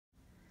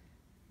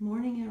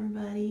Morning,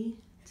 everybody.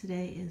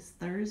 Today is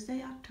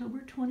Thursday, October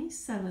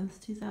 27th,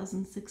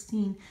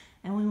 2016,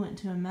 and we went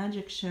to a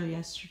magic show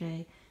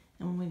yesterday,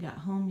 and when we got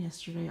home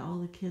yesterday, all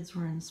the kids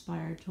were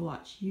inspired to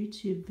watch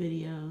YouTube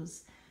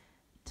videos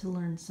to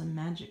learn some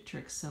magic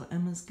tricks, so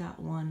Emma's got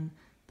one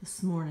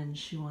this morning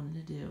she wanted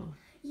to do.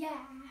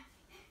 Yeah.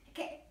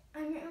 Okay,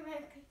 I'm gonna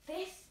make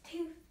this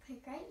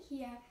toothpick right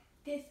here,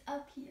 this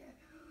up here.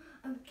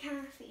 I'm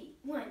counting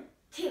 1,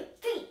 2,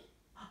 3.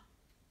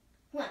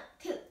 1,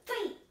 2,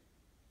 3.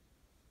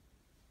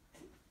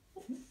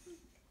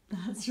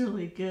 That's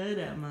really good,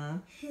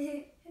 Emma.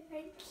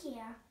 Right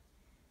here.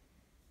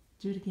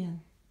 Do it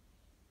again.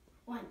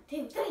 1,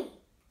 2, 3.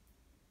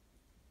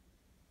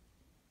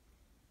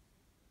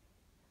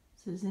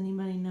 So does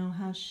anybody know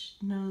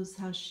knows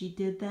how she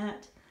did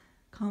that?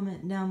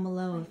 Comment down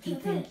below if you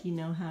think you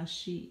know how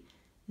she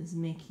is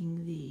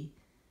making the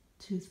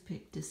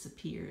toothpick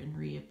disappear and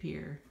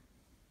reappear.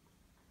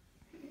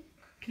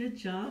 Good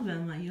job,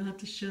 Emma. You'll have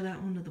to show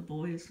that one to the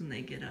boys when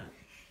they get up.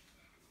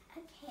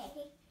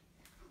 Okay.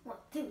 1,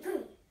 2, 3.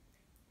 1,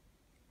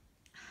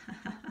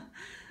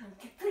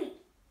 2, 3.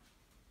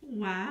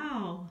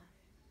 Wow.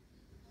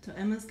 So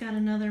Emma's got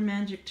another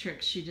magic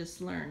trick she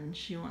just learned.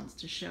 She wants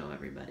to show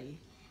everybody.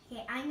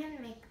 Okay, I'm gonna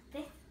make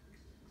this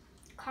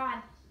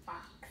card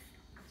box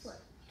float.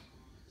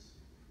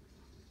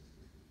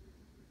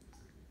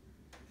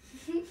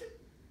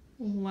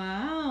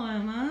 Wow,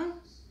 Emma.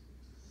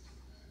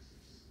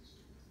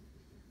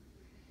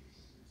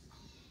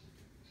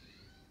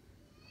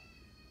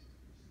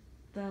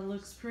 That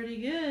looks pretty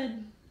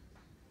good.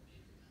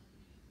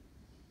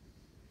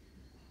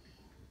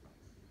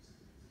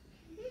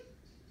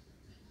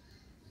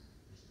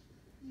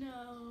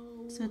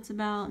 No. So it's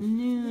about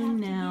noon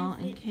now,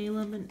 and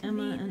Caleb and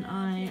Emma and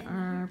I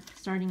are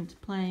starting to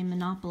play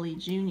Monopoly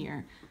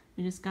Junior.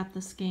 We just got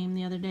this game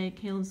the other day.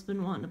 Caleb's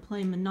been wanting to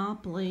play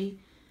Monopoly.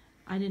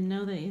 I didn't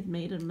know they had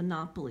made a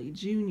Monopoly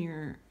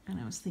Junior, and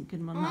I was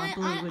thinking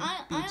Monopoly would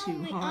be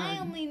too hard. I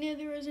only knew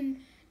there was the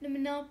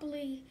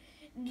Monopoly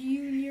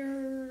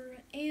Junior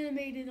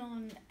animated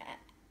on.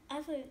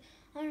 I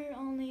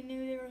only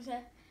knew there was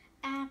an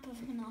app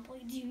of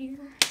Monopoly Junior.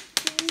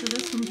 So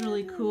this one's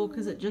really cool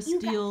because it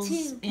just deals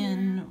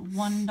in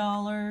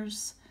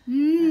 $1.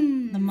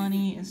 The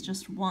money is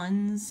just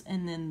ones,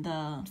 and then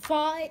the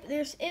 5.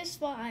 There's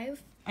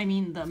 5. I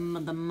mean the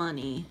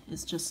money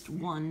is just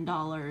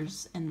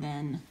 $1, and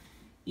then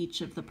each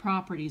of the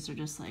properties are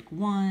just like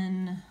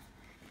 1,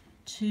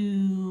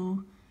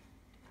 2,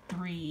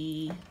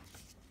 3,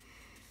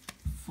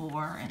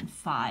 4, and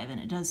 5, and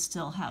it does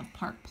still have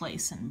Park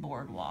Place and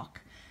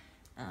Boardwalk.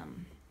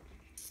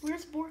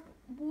 Where's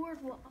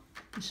Boardwalk?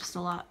 It's just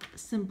a lot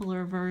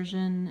simpler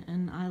version,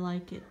 and I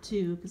like it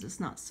too because it's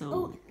not so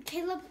Oh,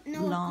 Caleb,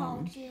 Noah long.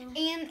 called you.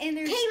 And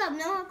there's Caleb,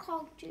 Noah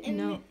called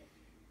you.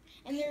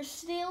 And there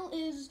still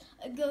is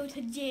a go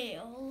to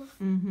jail.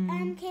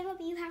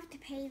 Caleb, you have to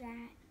pay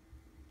that.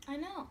 I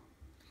know.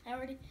 I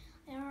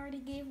already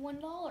gave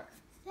 $1.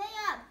 Stay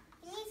up.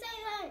 Let me say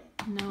that.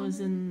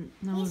 Noah's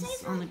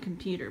on the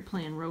computer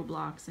playing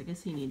Roblox. I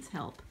guess he needs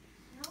help.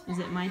 Is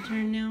it my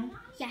turn now?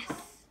 Yes.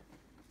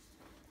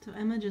 So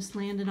Emma just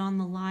landed on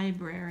the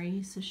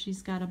library, so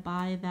she's got to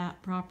buy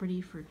that property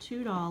for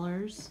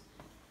 $2.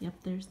 Yep,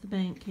 there's the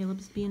bank.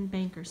 Caleb's being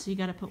banker, so you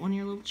got to put one of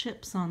your little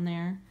chips on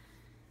there.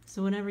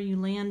 So whenever you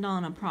land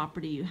on a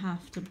property, you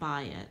have to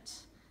buy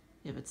it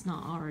if it's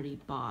not already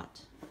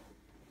bought.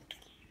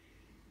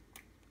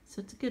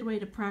 So it's a good way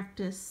to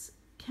practice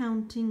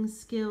counting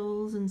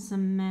skills and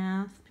some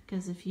math,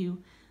 because if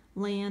you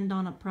land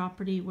on a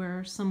property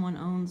where someone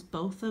owns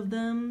both of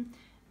them,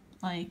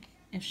 like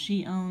if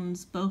she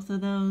owns both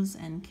of those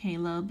and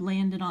Caleb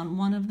landed on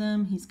one of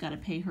them, he's got to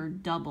pay her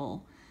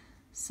double.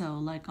 So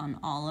like on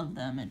all of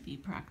them, it'd be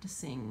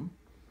practicing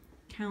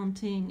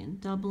counting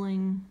and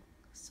doubling.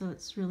 So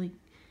it's really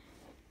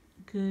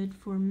good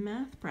for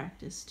math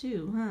practice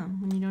too, huh?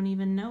 When you don't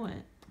even know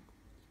it.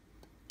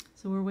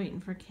 So we're waiting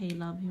for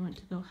Caleb. He went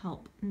to go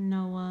help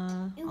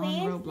Noah on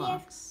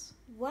Roblox.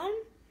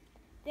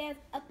 There's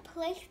a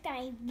place that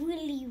I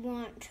really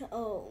want to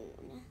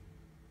own.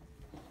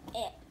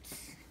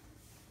 It's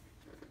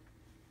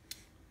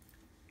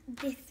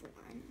this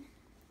one.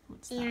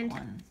 What's that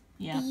one?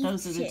 Yeah,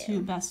 those are the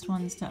two best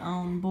ones to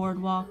own,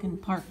 Boardwalk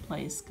and Park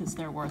Place, because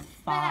they're worth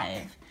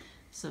 5.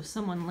 So if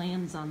someone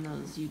lands on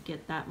those, you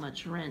get that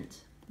much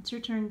rent. It's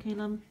your turn,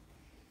 Caleb.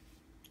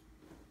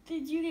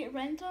 Did you get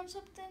rent on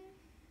something?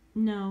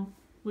 No,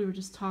 we were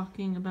just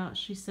talking about,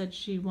 she said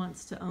she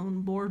wants to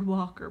own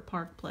Boardwalk or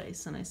Park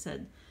Place, and I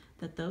said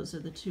that those are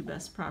the two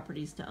best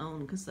properties to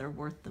own because they're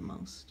worth the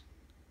most.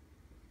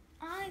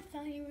 I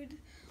thought you would,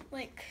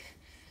 like,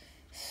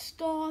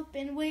 stop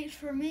and wait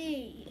for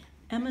me.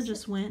 Emma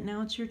just went,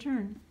 now it's your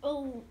turn.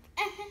 Oh,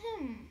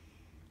 ahem.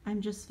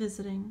 I'm just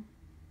visiting.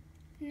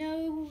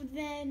 No,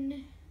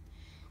 then,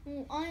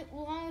 I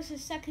was the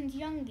second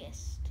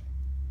youngest.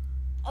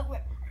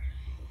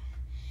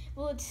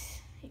 Well,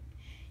 it's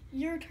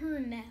your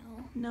turn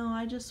now. No,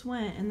 I just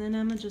went, and then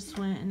Emma just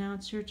went, and now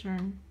it's your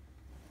turn.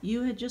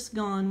 You had just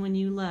gone when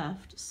you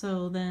left,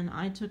 so then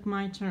I took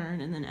my turn,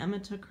 and then Emma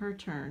took her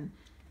turn,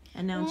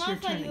 and now it's your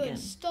turn again.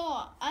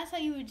 I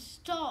thought you would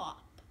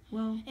stop.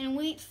 Well, and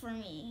wait for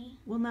me.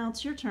 Well, now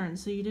it's your turn,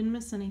 so you didn't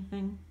miss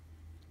anything.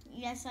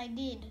 Yes, I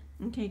did.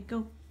 Okay,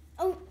 go.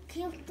 Oh,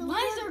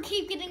 why does her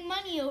keep getting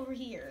money over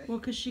here? Well,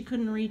 because she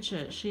couldn't reach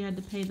it. She had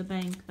to pay the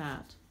bank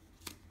that.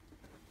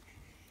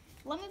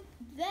 Let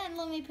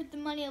me put the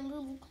money a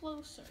little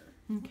closer.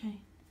 Okay.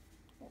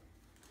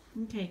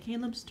 Okay,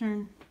 Caleb's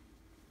turn.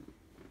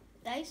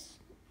 Dice?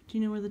 Do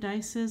you know where the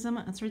dice is,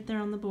 Emma? It's right there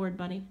on the board,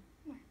 buddy.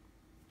 Where?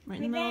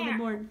 Right in the middle of the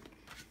board.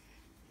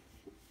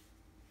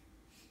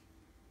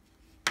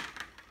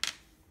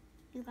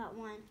 You got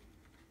one.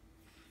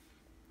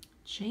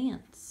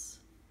 Chance.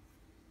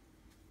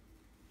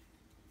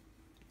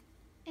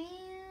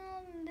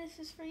 And this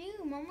is for you,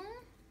 Mama.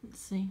 Let's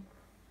see.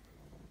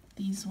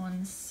 These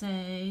ones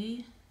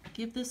say,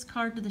 give this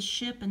card to the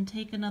ship and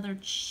take another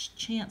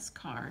chance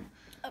card.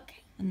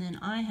 Okay. And then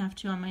I have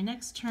to, on my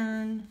next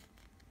turn,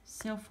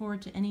 sail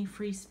forward to any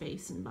free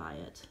space and buy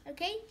it.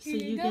 Okay, So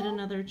here you go. get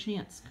another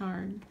chance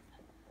card.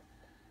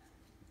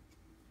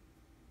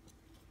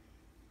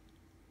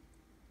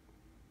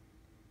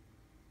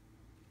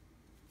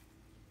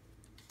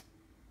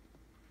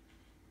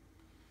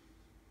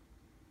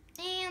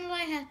 And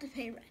I have to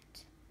pay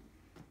rent.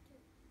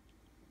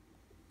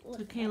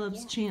 So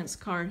Caleb's chance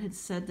card had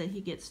said that he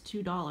gets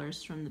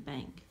 $2 from the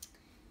bank.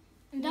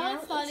 And Now I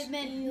thought it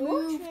meant your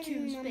move turn, 2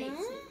 Mama.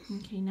 spaces.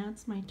 Okay, now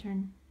it's my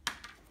turn.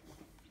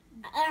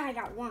 I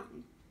got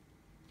one.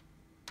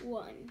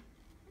 One.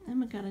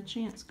 Emma got a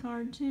chance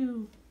card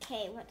too.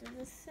 Okay, what does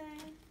this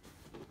say?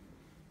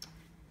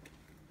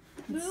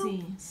 Let's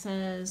see. It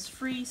says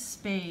free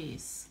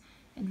space.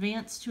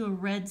 Advance to a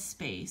red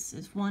space.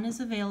 If one is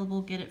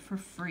available, get it for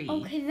free.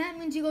 Okay, that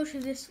means you go to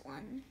this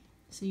one.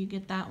 So you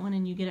get that one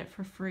and you get it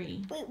for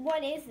free. Wait,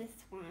 what is this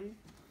one?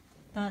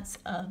 That's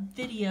a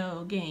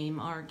video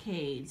game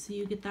arcade. So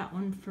you get that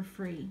one for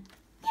free.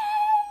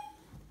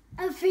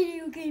 Yay! A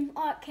video game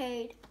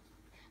arcade.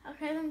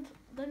 Okay,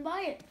 then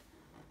buy it.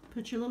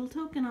 Put your little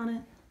token on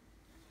it.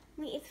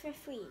 Wait, it's for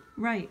free.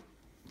 Right.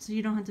 So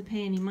you don't have to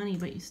pay any money,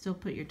 but you still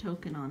put your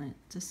token on it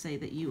to say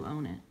that you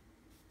own it.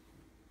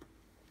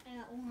 I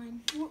got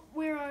one.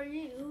 Where are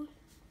you?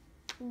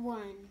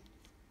 One.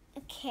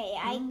 Okay,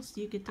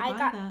 So you get to I buy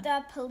got that.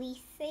 the police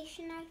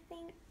station, I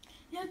think.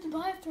 You have to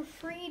buy it for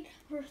free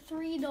for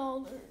 $3.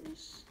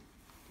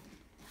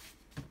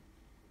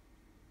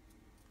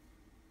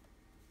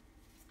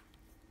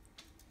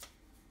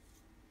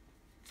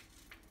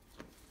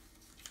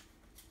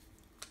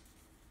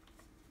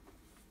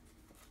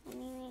 Let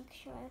me make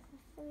sure it's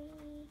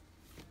free.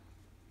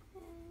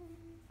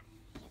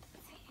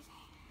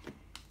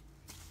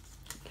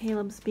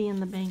 Caleb's being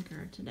the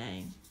banker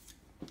today.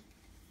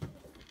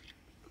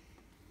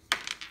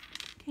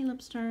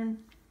 Caleb's turn.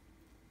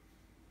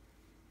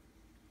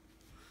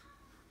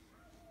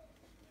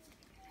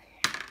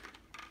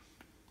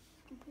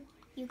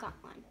 You got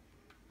one.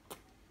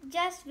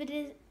 Just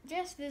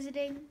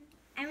visiting.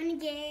 I wanna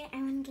get it.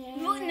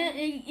 No,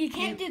 you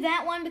can't do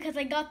that one because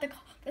I got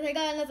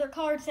another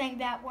card saying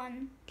that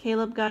one.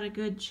 Caleb got a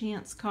good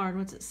chance card.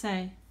 What's it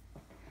say?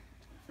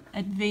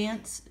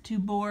 Advance to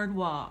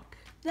boardwalk.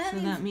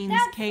 That means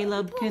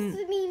Caleb can.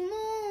 Supposed to be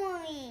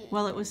mine.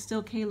 Well, it was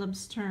still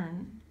Caleb's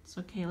turn,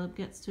 so Caleb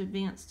gets to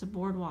advance to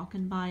boardwalk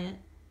and buy it.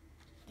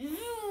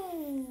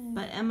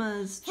 But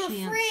Emma's For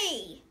chance.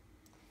 free,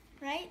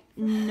 right?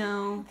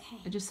 No, Okay.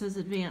 it just says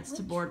advance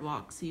to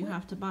boardwalk, so you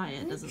have to buy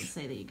it. It doesn't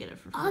say that you get it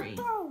for free.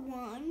 Other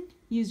one.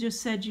 You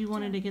just said you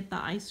wanted to get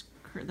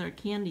the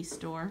candy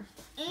store.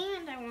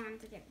 And I wanted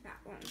to get that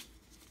one.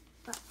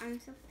 But I'm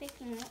still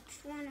picking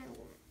which one I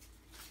want.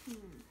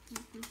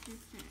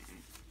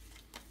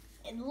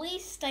 At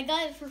least I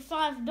got it for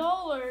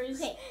 $5.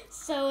 Okay.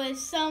 So if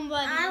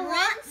somebody I want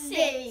wants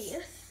this.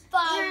 it,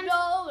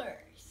 $5.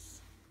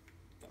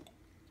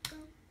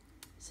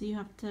 So you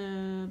have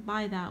to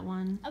buy that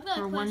one I've got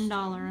a for question.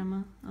 $1,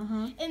 Emma.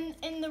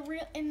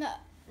 In the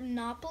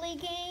Monopoly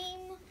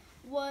game,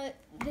 what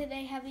did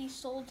they have these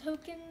soul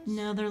tokens?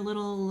 No, they're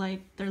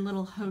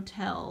little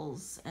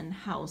hotels and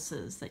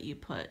houses that you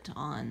put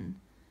on.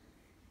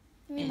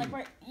 You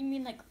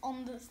mean like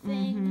on the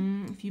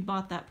thing? If you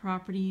bought that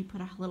property, you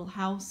put a little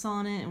house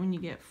on it, and when you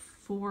get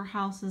 4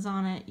 houses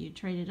on it, you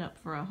trade it up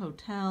for a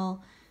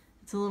hotel.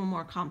 It's a little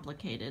more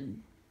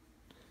complicated.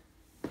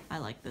 I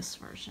like this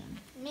version.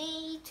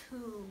 Me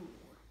too.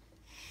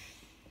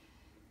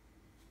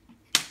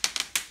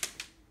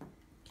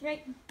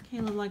 Right.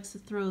 Caleb likes to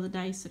throw the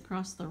dice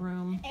across the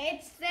room.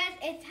 It's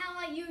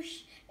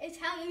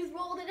how you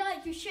roll the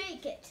dice. You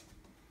shake it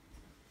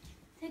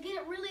to get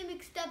it really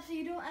mixed up, so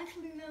you don't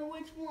actually know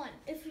which one.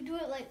 If you do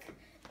it like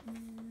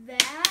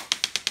that,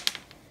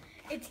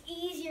 it's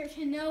easier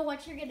to know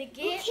what you're gonna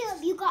get.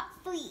 Caleb, you got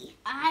 3.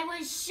 I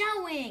was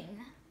showing.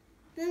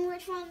 Then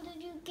which one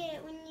did you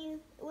get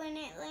when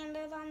it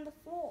landed on the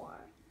floor?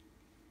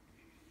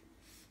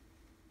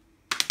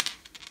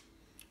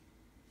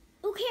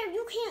 Okay,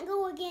 you can't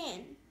go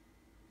again.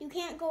 You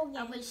can't go again.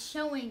 I was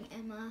showing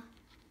Emma.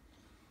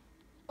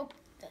 Oh,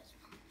 that's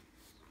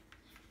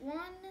one.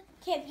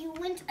 Kip, you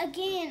went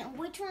again.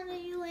 Which one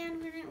did you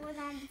land when it was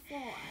on the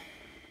floor?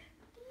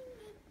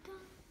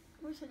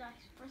 Where's the dice?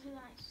 Where's the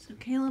dice? So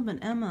Caleb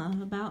and Emma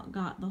have about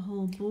got the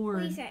whole board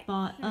Please say.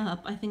 bought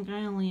up. I think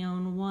I only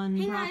own one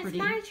Hang on, property.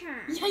 it's my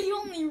turn. Yeah, you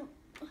only.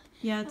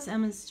 Yeah, it's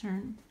Emma's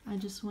turn. I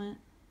just went.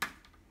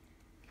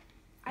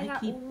 I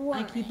got I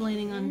one. keep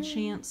landing on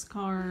chance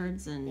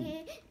cards and.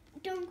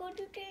 Don't go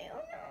to jail,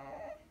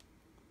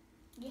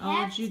 no.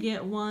 Oh, did you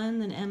get one?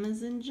 Then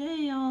Emma's in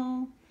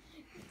jail.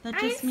 That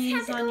just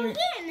means have to on go your.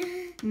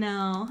 again.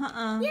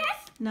 No, Yes.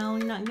 No,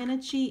 you're not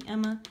gonna cheat,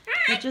 Emma.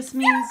 I That just still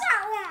means.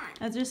 got one.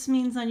 That just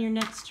means on your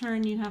next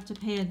turn you have to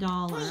pay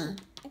 $1.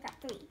 I got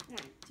 3. 1.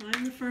 So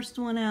I'm the first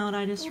one out.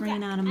 I just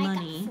ran out of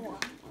money. I got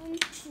 4. 1,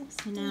 2,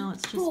 So now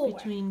it's just 4.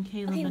 between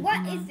Caleb Okay, and what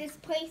Emma. is this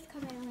place?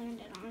 Because I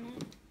landed on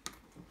it.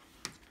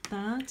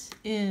 That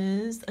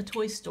is a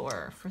toy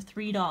store for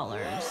 $3.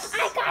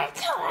 I got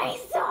a toy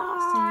store.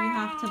 So you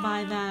have to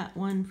buy that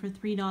one for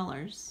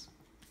 $3.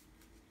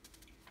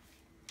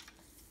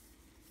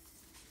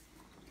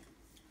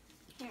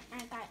 Here, I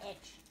got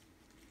itch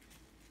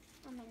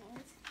on my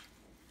nose.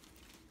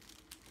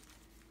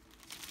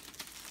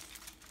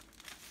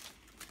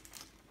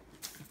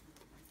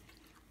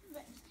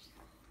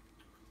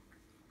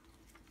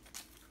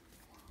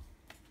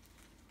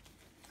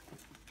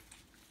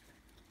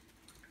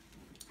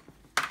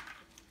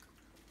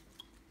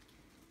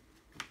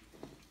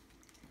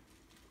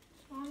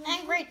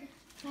 And great.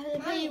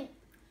 Money.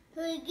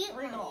 Who get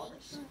 $3. money?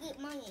 Who get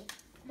money?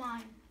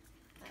 Mine.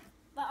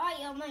 But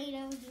all your money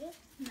that was you?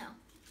 No.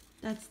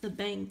 That's the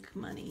bank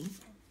money.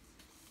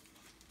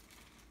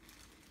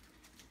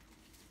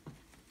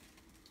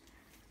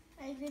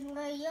 I didn't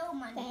know your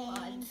money was.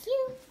 Thank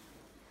you.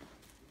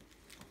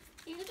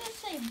 You just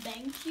say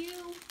thank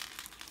you.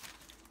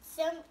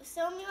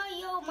 Show me where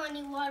your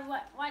money was.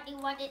 What you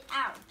want it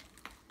out?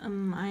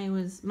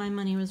 My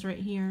money was right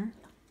here.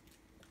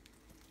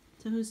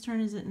 So whose turn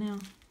is it now?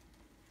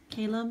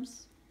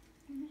 Caleb's?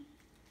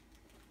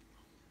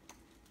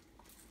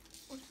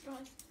 What's the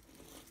dice?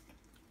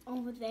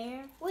 Over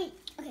there. Wait.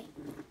 Okay.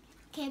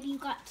 Kev, you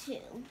got 2.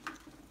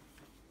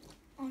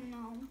 Oh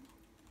no.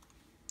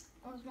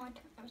 It was my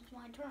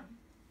turn.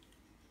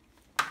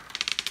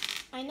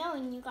 I know,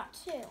 and you got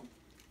 2.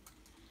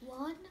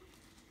 1,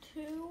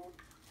 2,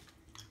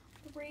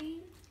 3,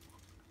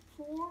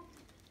 4,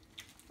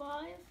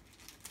 5,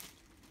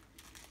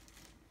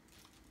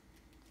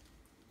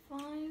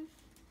 5,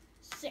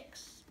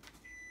 6.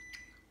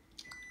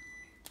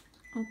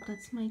 Oh,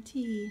 that's my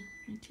tea.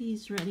 My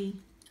tea's ready.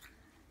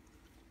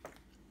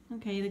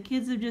 Okay, the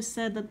kids have just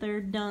said that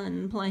they're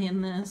done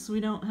playing this. We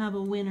don't have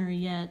a winner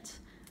yet.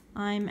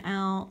 I'm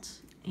out.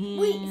 And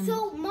Wait,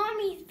 so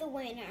mommy's the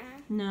winner.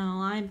 no,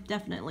 I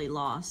definitely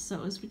lost. So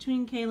it was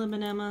between Caleb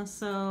and Emma,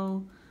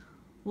 so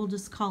we'll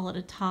just call it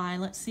a tie.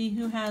 Let's see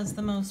who has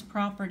the most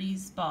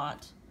properties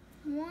bought.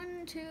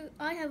 1, 2.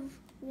 I have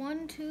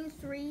 1, 2,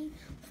 3,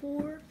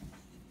 4,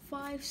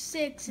 5,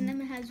 6, and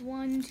Emma has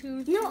 1,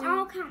 2, 3. No,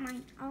 I'll count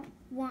mine.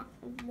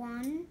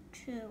 1,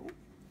 2,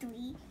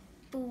 3,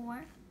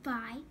 4,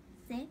 5,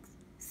 6,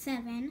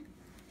 7,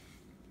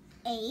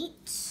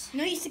 8,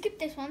 No, you skipped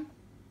this one.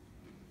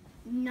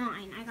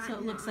 9. I got So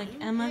it looks like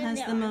 9. Emma And has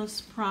there the are-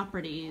 most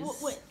properties.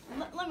 Wait,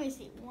 let me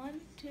see. 1,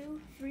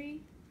 2,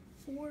 3,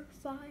 4,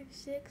 5,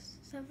 6,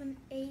 7,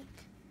 8,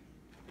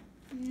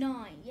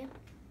 9. Yep.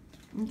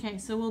 Okay,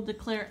 so we'll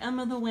declare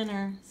Emma the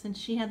winner since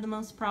she had the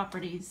most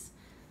properties.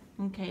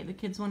 Okay, the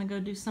kids want to go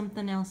do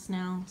something else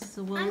now,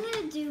 so I'm we'll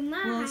gonna do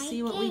my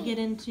see what we game. get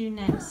into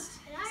next.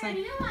 And It's I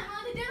already like- know what I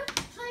want to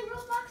do. Play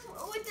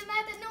Roblox with the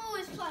map that Noah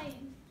is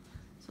playing.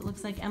 So it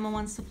looks like Emma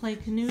wants to play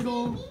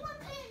Canoodle.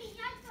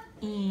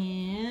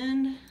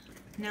 And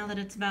now that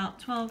it's about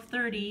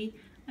 12:30,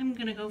 I'm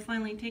gonna go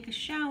finally take a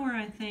shower,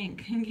 I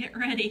think, and get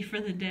ready for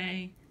the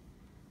day.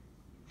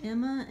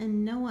 Emma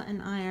and Noah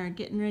and I are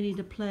getting ready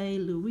to play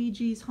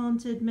Luigi's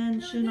Haunted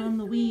Mansion on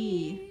the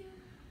Wii.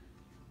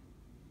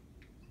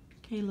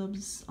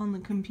 Caleb's on the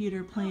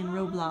computer playing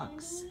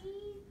Roblox.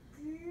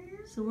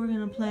 So we're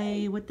gonna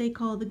play what they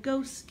call the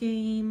ghost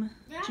game.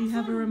 Do you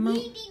have a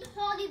remote?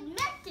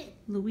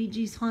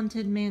 Luigi's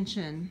Haunted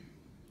Mansion.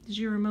 Does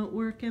your remote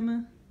work,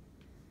 Emma?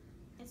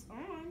 It's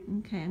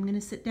on. Okay, I'm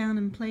gonna sit down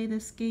and play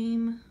this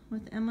game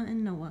with Emma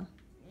and Noah.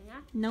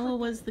 Noah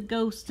was the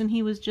ghost and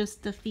he was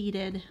just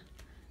defeated.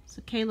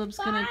 So Caleb wants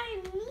to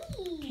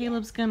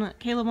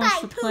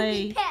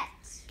play.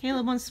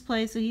 Caleb wants to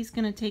play, so he's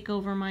gonna take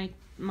over my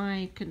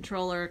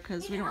controller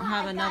because we don't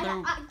have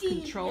another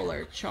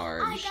controller I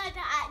charged. got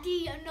the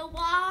idea,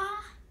 Noah.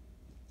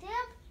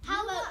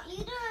 How about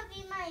you don't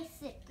be my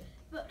sister?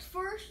 But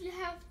first, you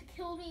have to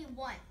kill me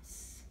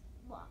once.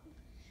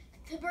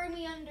 To bring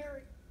me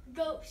under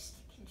ghost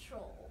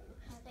control.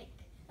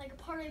 Like a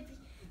part of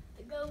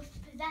the ghost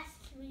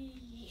possessed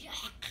me.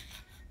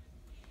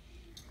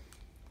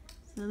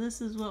 So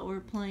this is what we're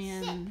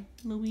playing.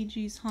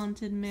 Luigi's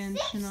Haunted Mansion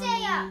on the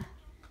Saya. Wii.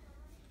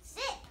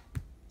 Sit.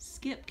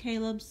 Skip,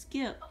 Caleb,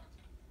 skip.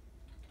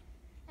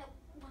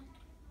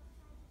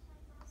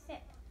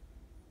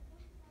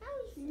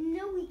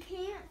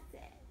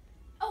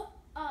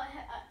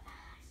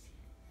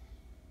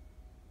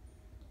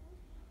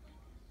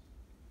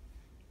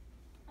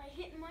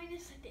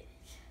 Yes, I did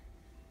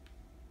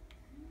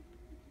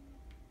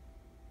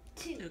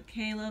it. 2. So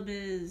Caleb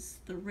is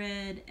the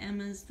red,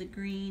 Emma's the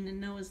green, and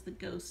Noah's the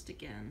ghost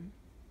again.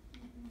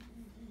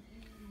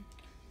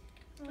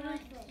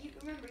 But you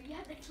remember, you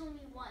have to kill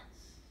me once.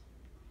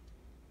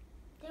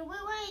 Then what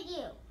do I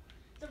do?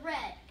 The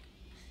red.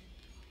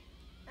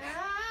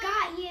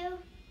 Got you.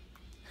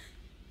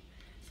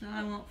 So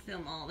I won't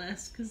film all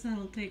this because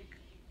that'll take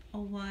a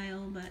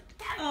while, but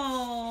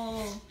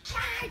oh,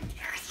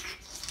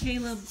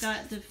 Caleb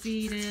got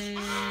defeated.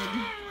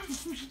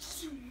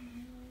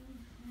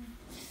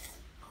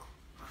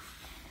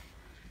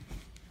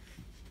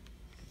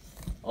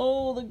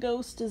 Oh, the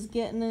ghost is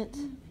getting it.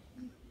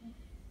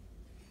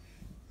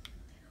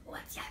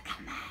 What's your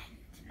command,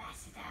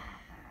 Master?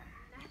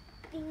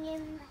 Nothing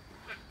in the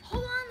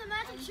Hold on, the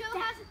magic show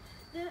hasn't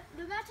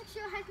the magic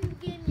show hasn't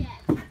begun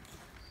yet. Coming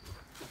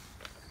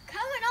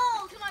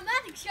on to my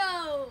magic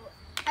show.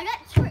 I got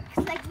tricks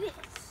like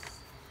this.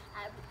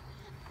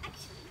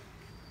 Actually,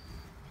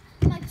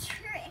 my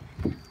trick.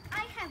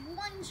 I have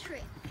one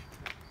trick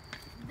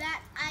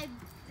that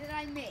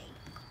I made.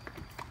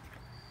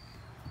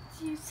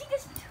 So you see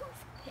this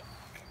toothpick,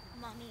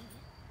 Mommy?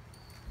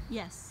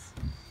 Yes.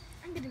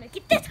 I'm gonna make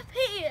it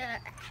disappear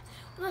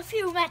with a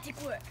few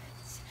magic words.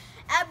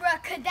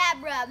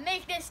 Abracadabra,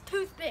 make this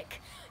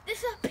toothpick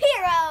disappear.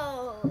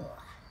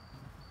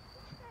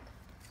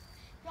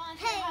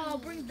 Hey, I'll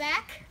bring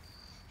back.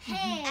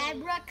 Hey.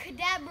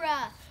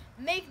 Abracadabra,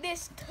 make the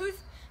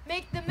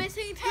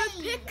missing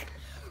toothpick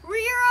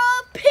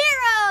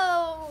reappear.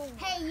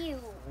 Hey, you.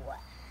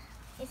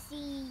 You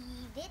see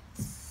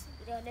this?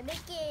 You're gonna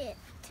make it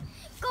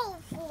go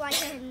for my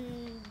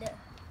hand.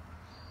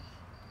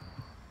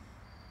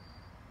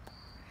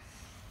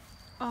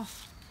 Oh,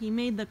 he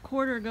made the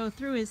quarter go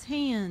through his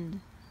hand.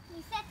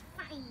 You said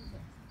find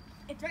it.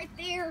 It's right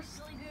there,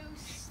 silly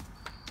goose.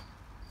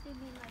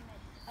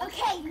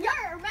 Okay,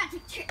 your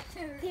magic trick.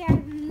 there's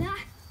nothing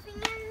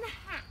in the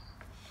hat.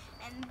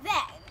 And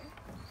then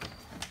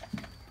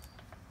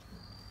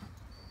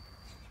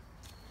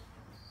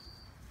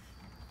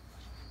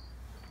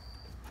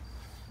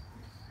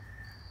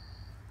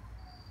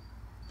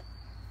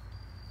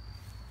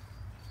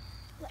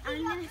what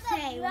I'm gonna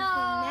say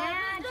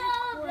was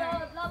the magic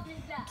word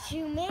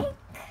to make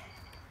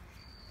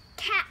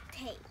cat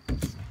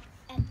tape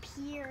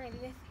appear in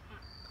this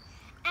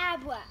hat.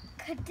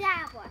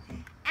 Abracadabra,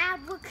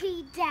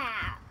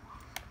 abracadabra.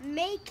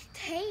 Make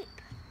tape,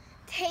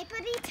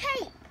 tapety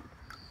tape.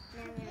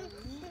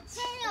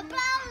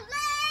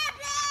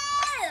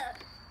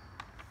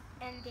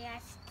 And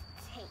there's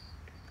tape.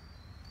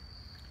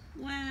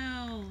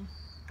 Wow.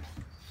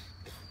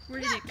 Where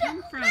did it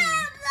come from? The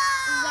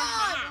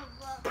hat.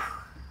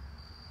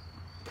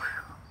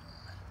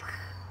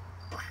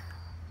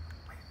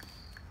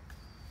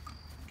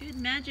 Good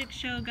magic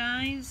show,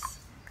 guys.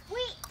 Wait,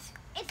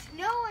 it's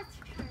Noah's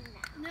turn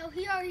now. No,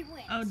 he already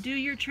went. Oh, do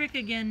your trick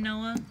again,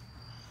 Noah.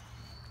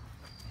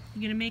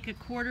 You gonna make a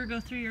quarter go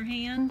through your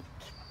hand?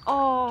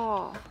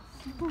 Oh.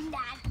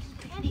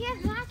 And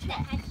here's my trick.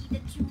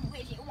 That you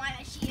really want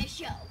to see a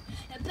show.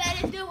 You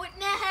better do it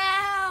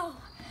now.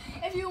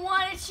 If you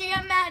want to see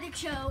a magic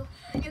show,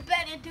 you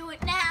better do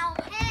it now.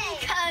 Hey.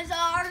 Because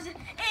ours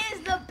is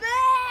the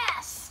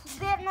best.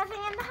 There's nothing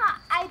in the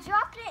hat. I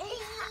dropped it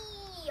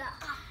in the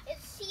hat.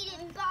 It's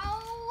seated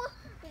bowl.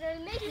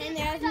 And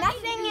there's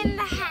nothing in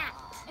the hat.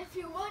 If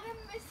you want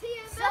to see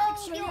a So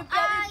magic show, you you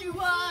better do see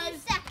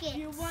ours. seconds. If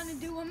you want to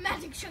do a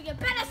magic show, you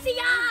better see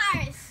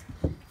ours.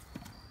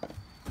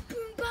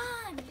 Boom,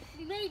 bang.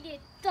 We made it.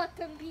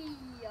 Dun-dun-pee.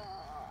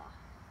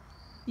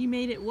 You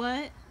made it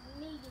what?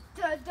 We made it.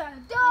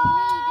 Dun-dun-dun. We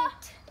made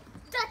it.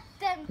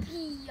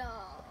 Dun-dun-pee.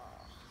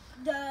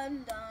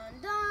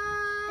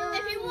 Dun-dun-dun.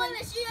 If you want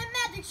to see a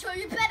magic show,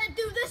 you better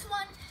do this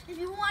one. If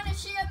you want to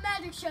see a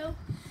magic show,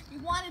 you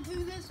want to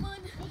do this one.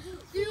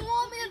 Do you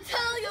want me to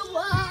tell you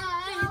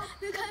why?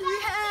 Because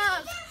we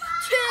have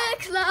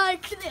tricks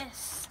like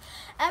this.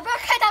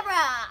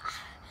 Abracadabra.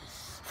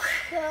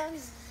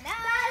 That's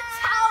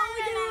how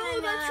we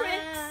do the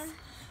tricks.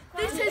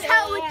 This is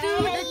how we do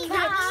the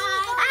tricks.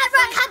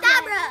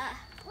 Abracadabra.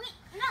 Wait,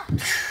 no.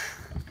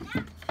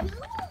 Not you.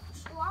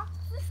 Drop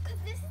this because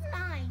this is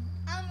mine.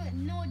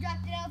 Noah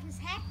dropped it out of his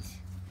hat.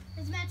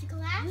 His magical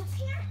hat. You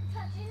can't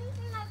touch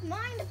anything that's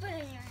mine to put in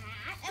your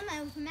hat. Emma,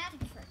 it was a magic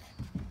trick.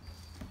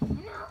 No.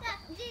 That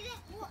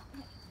didn't work.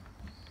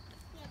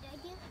 Yeah, did I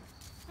do?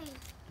 Hey.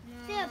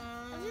 Sib,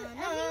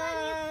 No.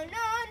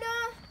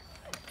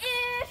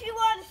 If you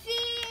want to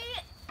see,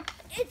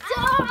 it's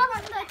all all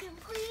about the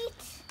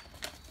complete.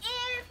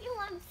 If you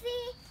want to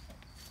see,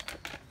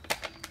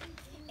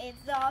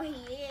 it's all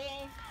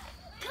here.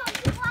 Come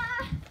to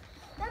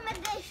our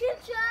magician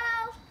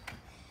show,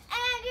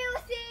 and you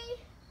will see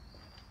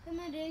the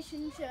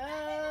magician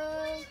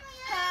show.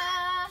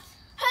 Ha,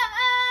 ha,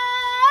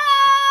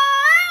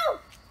 oh!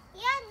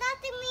 Yeah,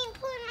 nothing mean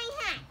put in my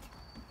hat.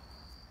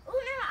 Oh no,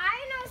 I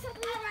know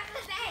something about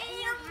the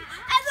same.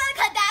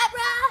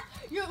 Abracadabra,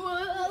 you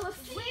will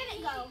see Where'd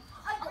it go?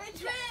 a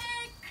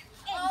trick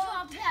It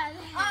dropped out of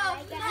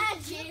the hat.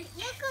 of magic.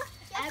 Look,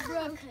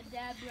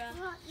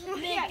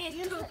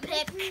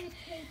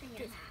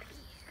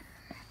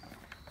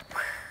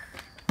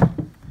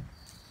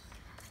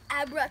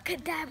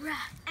 Abracadabra.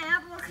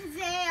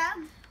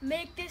 Abracadabra.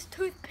 Make this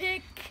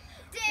toothpick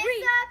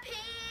Disappear.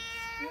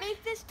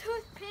 Make this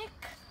toothpick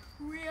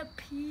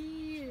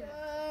reappear.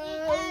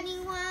 If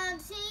anyone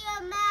see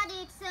a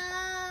magic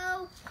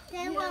show,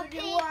 then we'll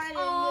pick wanna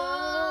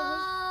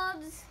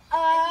odds. If you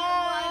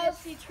want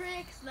to see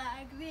tricks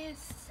like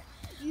this,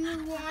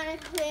 You wanna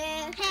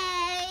quit?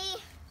 Hey,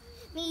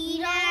 me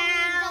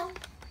now.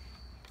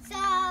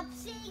 Stop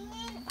singing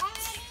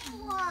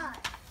anyone.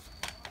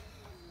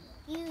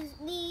 You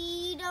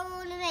need to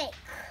make.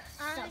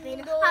 I'm Stop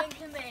it. going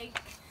to make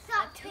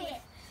Stop a tooth.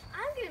 it.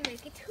 I'm going to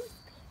make a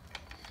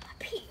toothpick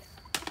appear.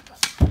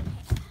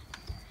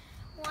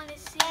 Want to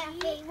see?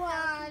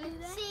 Everyone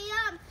see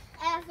 'em.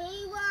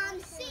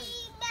 Everyone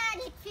see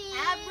magic fish.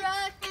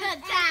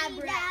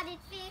 Abracadabra. Magic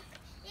fish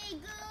is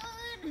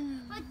good.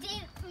 What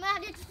did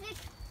magic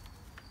fish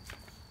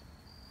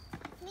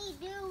me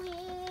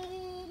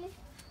doing?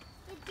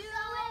 Me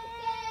doing.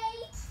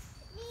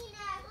 Me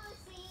never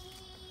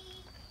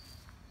see.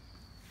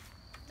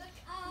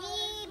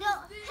 Me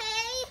don't.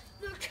 Hey.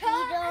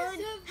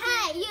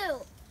 Hey you.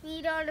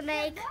 Me don't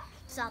make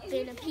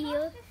something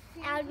appear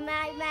out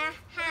my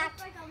hat.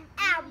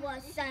 I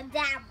was a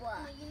dabber.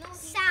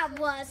 That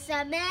was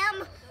a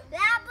ma'am.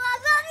 That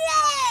was a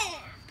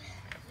lamb.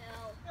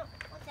 No.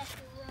 That's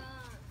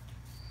wrong.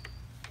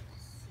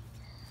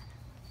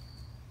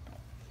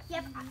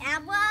 Yep, I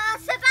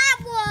was a bad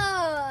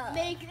one.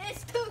 Make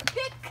this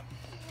toothpick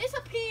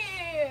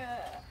disappear.